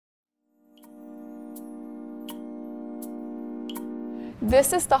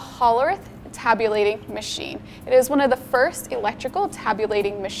This is the Hollerith tabulating machine. It is one of the first electrical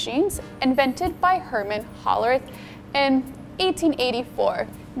tabulating machines invented by Herman Hollerith in 1884.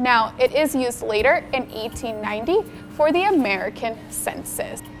 Now, it is used later in 1890 for the American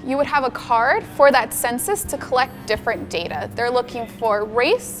census. You would have a card for that census to collect different data. They're looking for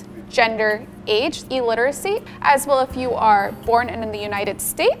race, gender, age, illiteracy, as well if you are born in the United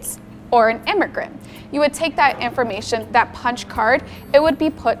States or an immigrant. You would take that information, that punch card, it would be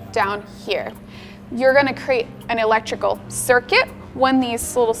put down here. You're gonna create an electrical circuit. When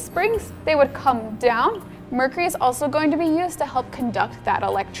these little springs, they would come down. Mercury is also going to be used to help conduct that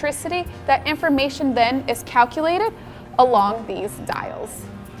electricity. That information then is calculated along these dials.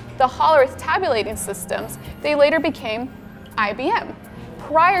 The Hollerith tabulating systems, they later became IBM.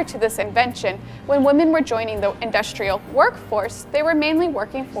 Prior to this invention, when women were joining the industrial workforce, they were mainly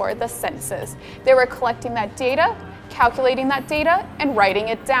working for the census. They were collecting that data, calculating that data, and writing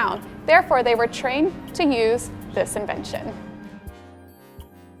it down. Therefore, they were trained to use this invention.